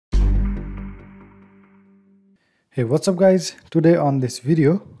Hey, what's up guys? Today on this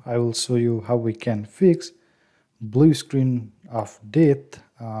video I will show you how we can fix blue screen of death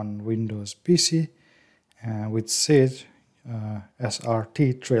on Windows PC which says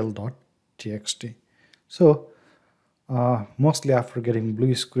SrtTrail.Txt. So mostly after getting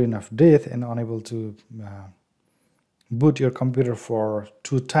blue screen of death and unable to boot your computer for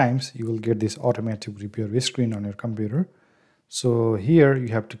 2 times, you will get this automatic repair screen on your computer. So here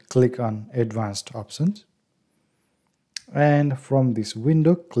you have to click on advanced options. And from this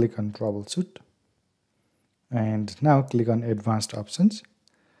window, click on Troubleshoot. And now click on Advanced Options.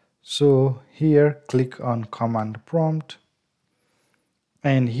 So here, click on Command Prompt.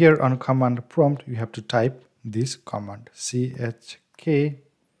 And here on Command Prompt, you have to type this command, chkdsk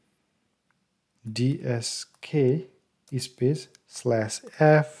space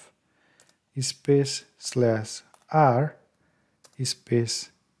 /f space /r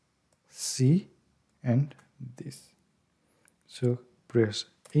space c and this. So press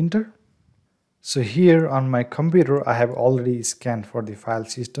enter. So here on my computer I have already scanned for the file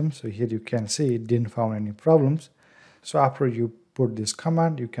system. So here you can see it didn't found any problems. So after you put this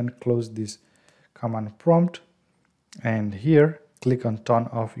command, you can close this command prompt and here click on turn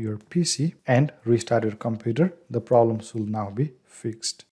off your PC and restart your computer. The problems will now be fixed.